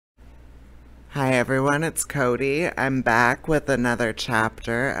Hi everyone, it's Cody. I'm back with another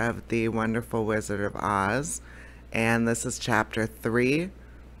chapter of The Wonderful Wizard of Oz, and this is chapter 3,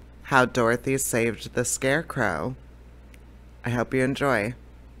 How Dorothy Saved the Scarecrow. I hope you enjoy.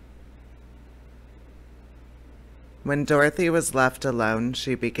 When Dorothy was left alone,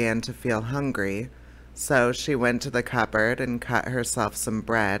 she began to feel hungry, so she went to the cupboard and cut herself some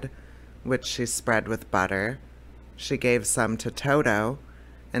bread, which she spread with butter. She gave some to Toto,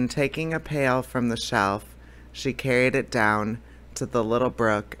 and taking a pail from the shelf, she carried it down to the little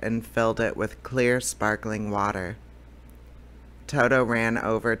brook and filled it with clear, sparkling water. Toto ran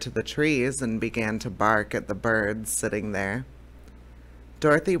over to the trees and began to bark at the birds sitting there.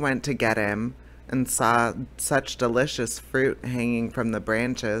 Dorothy went to get him and saw such delicious fruit hanging from the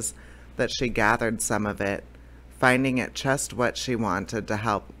branches that she gathered some of it, finding it just what she wanted to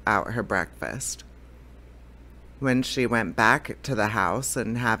help out her breakfast. When she went back to the house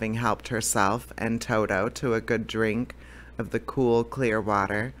and having helped herself and Toto to a good drink of the cool, clear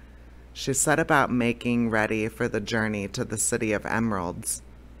water, she set about making ready for the journey to the City of Emeralds.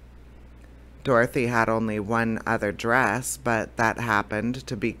 Dorothy had only one other dress, but that happened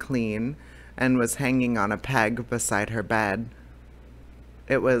to be clean and was hanging on a peg beside her bed.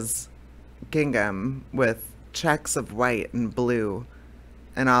 It was gingham with checks of white and blue,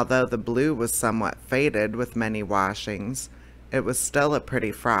 and although the blue was somewhat faded with many washings, it was still a pretty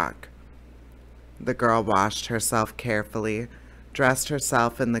frock. The girl washed herself carefully, dressed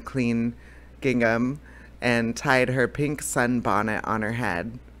herself in the clean gingham, and tied her pink sunbonnet on her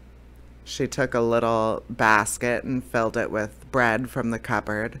head. She took a little basket and filled it with bread from the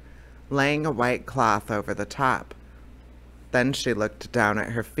cupboard, laying a white cloth over the top. Then she looked down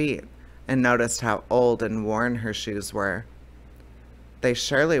at her feet and noticed how old and worn her shoes were. "They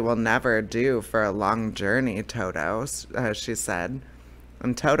surely will never do for a long journey, Toto," she said,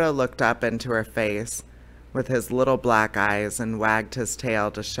 and Toto looked up into her face with his little black eyes and wagged his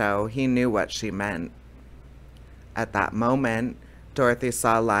tail to show he knew what she meant. At that moment, Dorothy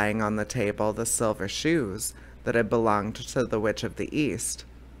saw lying on the table the silver shoes that had belonged to the Witch of the East.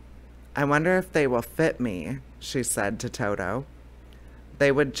 "I wonder if they will fit me," she said to Toto.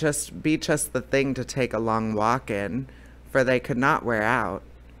 "They would be just the thing to take a long walk in, for they could not wear out."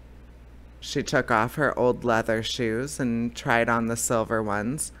 She took off her old leather shoes and tried on the silver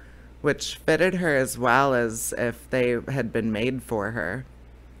ones, which fitted her as well as if they had been made for her.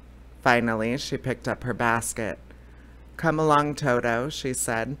 Finally, she picked up her basket. "Come along, Toto," she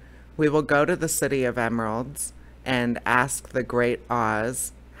said. "We will go to the City of Emeralds and ask the Great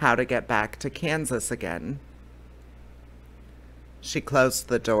Oz how to get back to Kansas again." She closed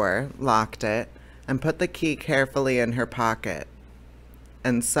the door, locked it, and put the key carefully in her pocket.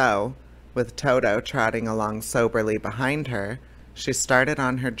 And so, with Toto trotting along soberly behind her, she started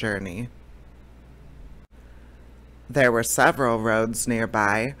on her journey. There were several roads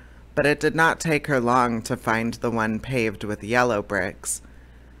nearby, but it did not take her long to find the one paved with yellow bricks.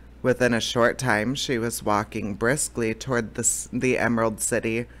 Within a short time, she was walking briskly toward the Emerald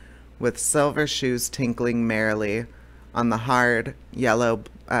City, with silver shoes tinkling merrily on the hard, yellow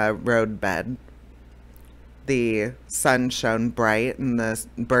road bed. The sun shone bright and the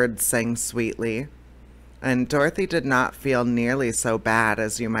birds sang sweetly, and Dorothy did not feel nearly so bad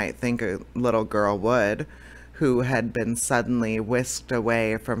as you might think a little girl would, who had been suddenly whisked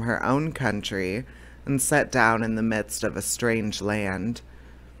away from her own country and set down in the midst of a strange land.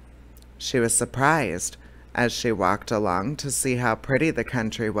 She was surprised, as she walked along, to see how pretty the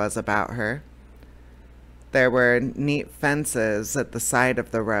country was about her. There were neat fences at the side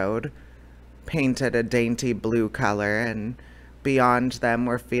of the road, painted a dainty blue color, and beyond them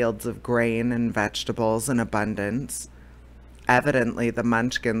were fields of grain and vegetables in abundance. Evidently, the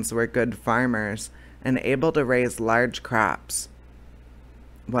Munchkins were good farmers and able to raise large crops.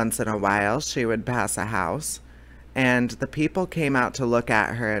 Once in a while, she would pass a house, and the people came out to look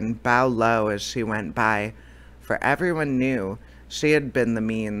at her and bow low as she went by, for everyone knew she had been the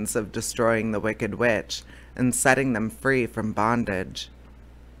means of destroying the Wicked Witch and setting them free from bondage.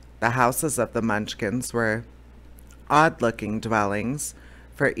 The houses of the Munchkins were odd-looking dwellings,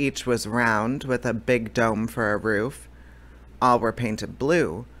 for each was round with a big dome for a roof. All were painted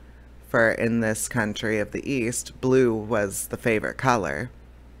blue, for in this country of the East, blue was the favorite color.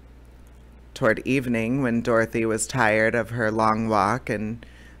 Toward evening, when Dorothy was tired of her long walk and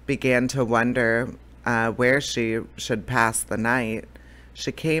began to wonder where she should pass the night,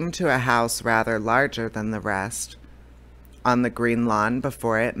 she came to a house rather larger than the rest. On the green lawn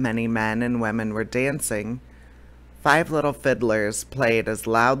before it, many men and women were dancing. 5 little fiddlers played as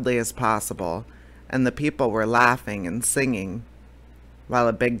loudly as possible, and the people were laughing and singing. while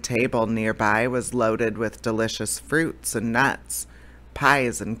a big table nearby was loaded with delicious fruits and nuts,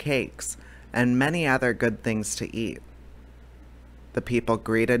 pies and cakes, and many other good things to eat. The people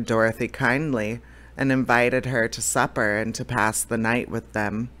greeted Dorothy kindly and invited her to supper and to pass the night with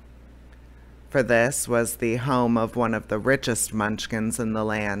them. For this was the home of one of the richest munchkins in the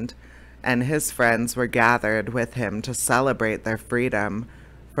land, and his friends were gathered with him to celebrate their freedom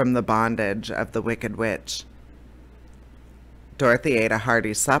from the bondage of the Wicked Witch. Dorothy ate a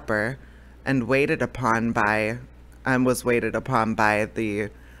hearty supper and was waited upon by the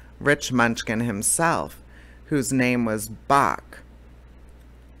rich munchkin himself, whose name was Bach.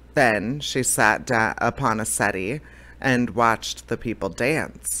 Then she sat down upon a settee and watched the people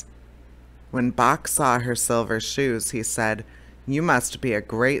dance. When Bach saw her silver shoes, he said, "You must be a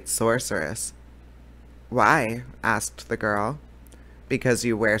great sorceress." "Why?" asked the girl. "Because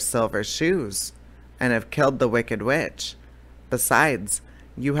you wear silver shoes and have killed the Wicked Witch. Besides,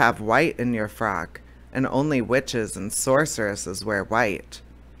 you have white in your frock, and only witches and sorceresses wear white."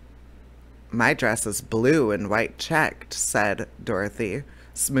 "My dress is blue and white checked," said Dorothy,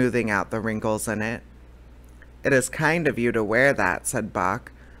 smoothing out the wrinkles in it. "It is kind of you to wear that," said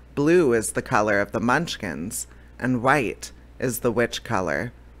Bach. "Blue is the color of the Munchkins, and white is the witch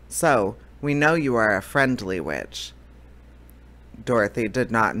color. So, we know you are a friendly witch." Dorothy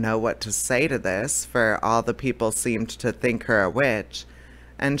did not know what to say to this, for all the people seemed to think her a witch,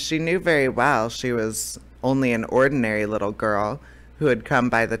 and she knew very well she was only an ordinary little girl who had come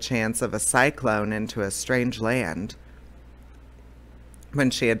by the chance of a cyclone into a strange land. When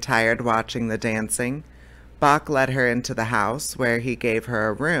she had tired watching the dancing, Bach led her into the house, where he gave her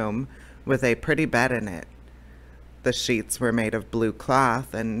a room with a pretty bed in it. The sheets were made of blue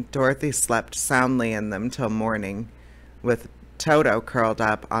cloth, and Dorothy slept soundly in them till morning, with Toto curled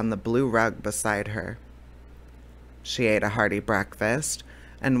up on the blue rug beside her. She ate a hearty breakfast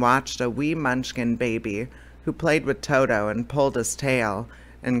and watched a wee munchkin baby who played with Toto and pulled his tail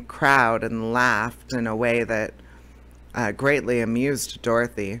and crowed and laughed in a way that greatly amused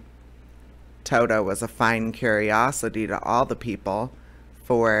Dorothy. Toto was a fine curiosity to all the people,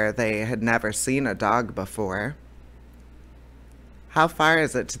 for they had never seen a dog before. "How far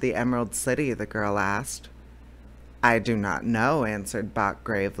is it to the Emerald City?" the girl asked. "I do not know," answered Bach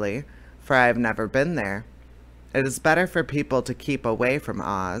gravely, "for I have never been there. It is better for people to keep away from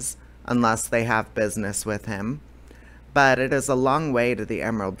Oz, unless they have business with him. But it is a long way to the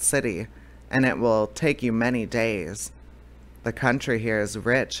Emerald City, and it will take you many days. The country here is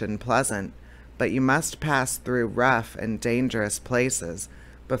rich and pleasant, but you must pass through rough and dangerous places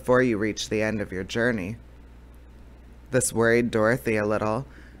before you reach the end of your journey." This worried Dorothy a little,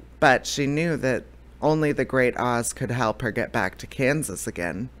 but she knew that only the Great Oz could help her get back to Kansas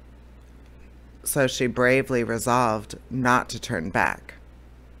again. So she bravely resolved not to turn back.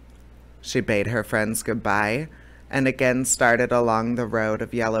 She bade her friends goodbye and again started along the road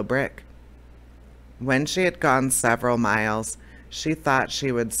of yellow brick. When she had gone several miles, she thought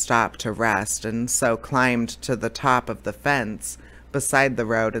she would stop to rest, and so climbed to the top of the fence beside the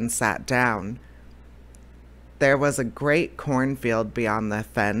road and sat down. There was a great cornfield beyond the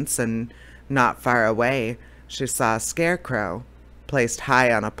fence, and not far away she saw a scarecrow placed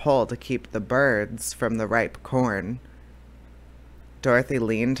high on a pole to keep the birds from the ripe corn. Dorothy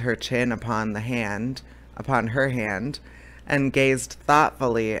leaned her chin upon her hand, and gazed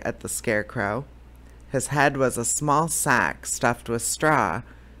thoughtfully at the scarecrow. His head was a small sack stuffed with straw,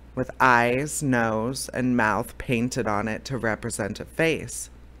 with eyes, nose, and mouth painted on it to represent a face.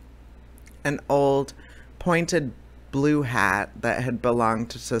 An old, pointed blue hat that had belonged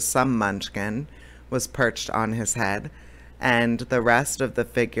to some munchkin was perched on his head, and the rest of the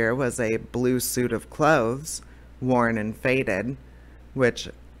figure was a blue suit of clothes, worn and faded, which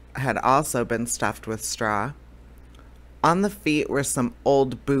had also been stuffed with straw. On the feet were some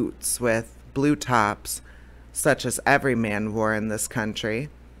old boots with blue tops, such as every man wore in this country,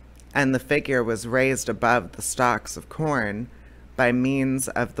 and the figure was raised above the stalks of corn by means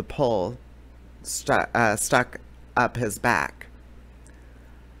of the pole stuck up his back.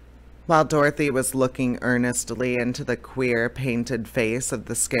 While Dorothy was looking earnestly into the queer painted face of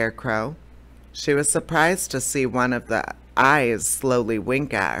the scarecrow, she was surprised to see one of the eyes slowly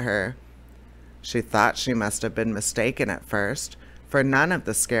wink at her. She thought she must have been mistaken at first, for none of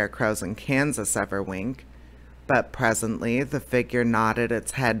the scarecrows in Kansas ever wink, but presently the figure nodded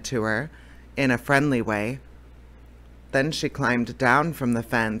its head to her in a friendly way. Then she climbed down from the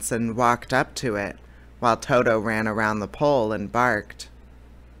fence and walked up to it, while Toto ran around the pole and barked.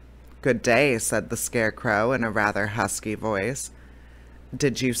 "Good day," said the scarecrow in a rather husky voice.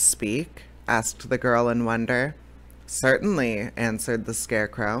 "Did you speak?" asked the girl in wonder. "Certainly," answered the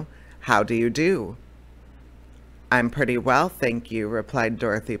Scarecrow. "How do you do?" "I'm pretty well, thank you," replied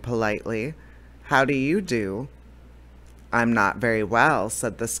Dorothy politely. "How do you do?" "I'm not very well,"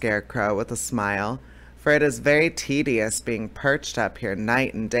 said the Scarecrow with a smile, "for it is very tedious being perched up here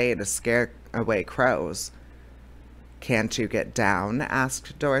night and day to scare away crows." "Can't you get down?"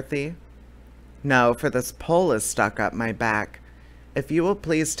 asked Dorothy. "No, for this pole is stuck up my back. If you will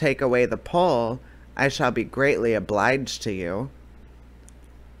please take away the pole, I shall be greatly obliged to you."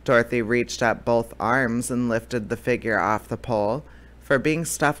 Dorothy reached up both arms and lifted the figure off the pole, for being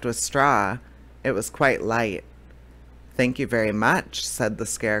stuffed with straw, it was quite light. "Thank you very much," said the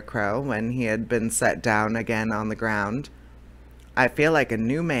Scarecrow when he had been set down again on the ground. "I feel like a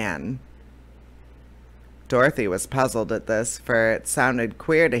new man." Dorothy was puzzled at this, for it sounded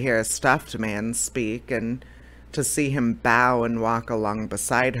queer to hear a stuffed man speak and to see him bow and walk along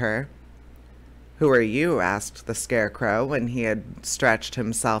beside her. "Who are you?" asked the Scarecrow when he had stretched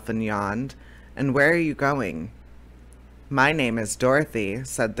himself and yawned, "and where are you going?" "My name is Dorothy,"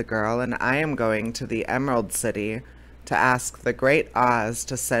 said the girl, "and I am going to the Emerald City to ask the Great Oz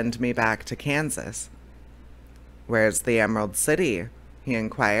to send me back to Kansas." "Where's the Emerald City?" he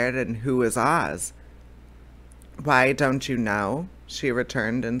inquired, "and who is Oz?" "Why, don't you know?" she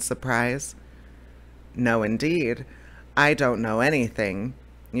returned in surprise. "No, indeed. I don't know anything.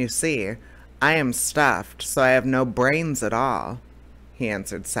 You see, I am stuffed, so I have no brains at all," he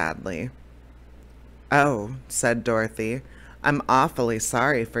answered sadly. "Oh," said Dorothy, "I'm awfully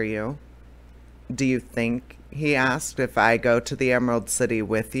sorry for you." "Do you think," he asked, "if I go to the Emerald City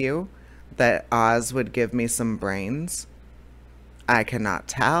with you, that Oz would give me some brains?" "I cannot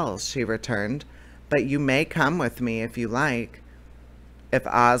tell," she returned, "but you may come with me if you like. If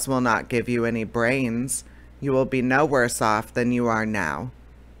Oz will not give you any brains, you will be no worse off than you are now."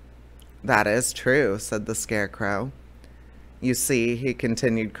 "That is true," said the Scarecrow. "You see," he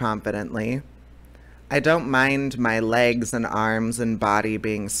continued confidently, "I don't mind my legs and arms and body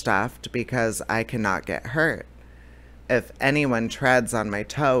being stuffed because I cannot get hurt. If anyone treads on my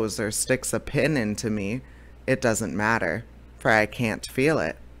toes or sticks a pin into me, it doesn't matter, for I can't feel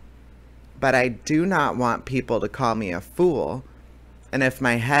it. But I do not want people to call me a fool, and if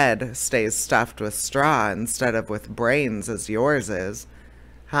my head stays stuffed with straw instead of with brains as yours is,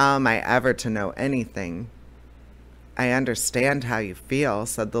 how am I ever to know anything?" "I understand how you feel,"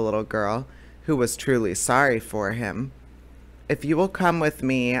 said the little girl, who was truly sorry for him. "If you will come with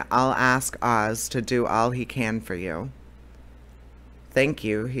me, I'll ask Oz to do all he can for you." "Thank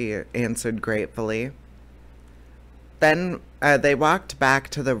you," he answered gratefully. Then they walked back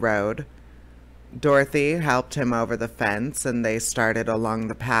to the road. Dorothy helped him over the fence, and they started along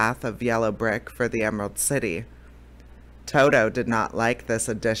the path of yellow brick for the Emerald City. Toto did not like this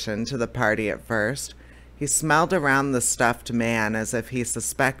addition to the party at first. He smelled around the stuffed man as if he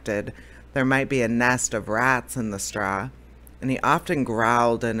suspected there might be a nest of rats in the straw, and he often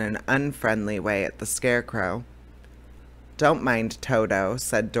growled in an unfriendly way at the Scarecrow. "Don't mind Toto,"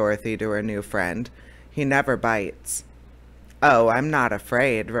 said Dorothy to her new friend. "He never bites." "Oh, I'm not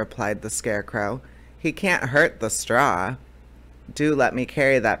afraid," replied the Scarecrow. "He can't hurt the straw. Do let me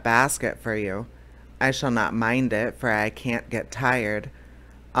carry that basket for you. I shall not mind it, for I can't get tired.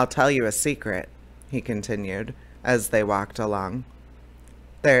 I'll tell you a secret," he continued, as they walked along.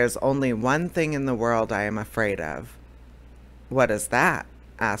 "There is only one thing in the world I am afraid of." "What is that?"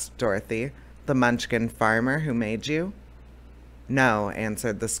 asked Dorothy. "The Munchkin farmer who made you?" "No,"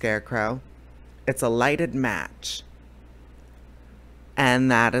 answered the Scarecrow. "It's a lighted match."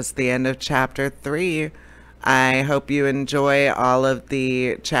 And that is the end of chapter 3. I hope you enjoy all of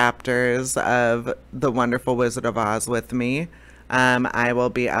the chapters of The Wonderful Wizard of Oz with me. I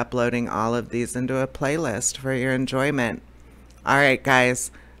will be uploading all of these into a playlist for your enjoyment. All right, guys,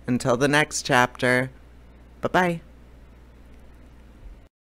 until the next chapter, bye-bye.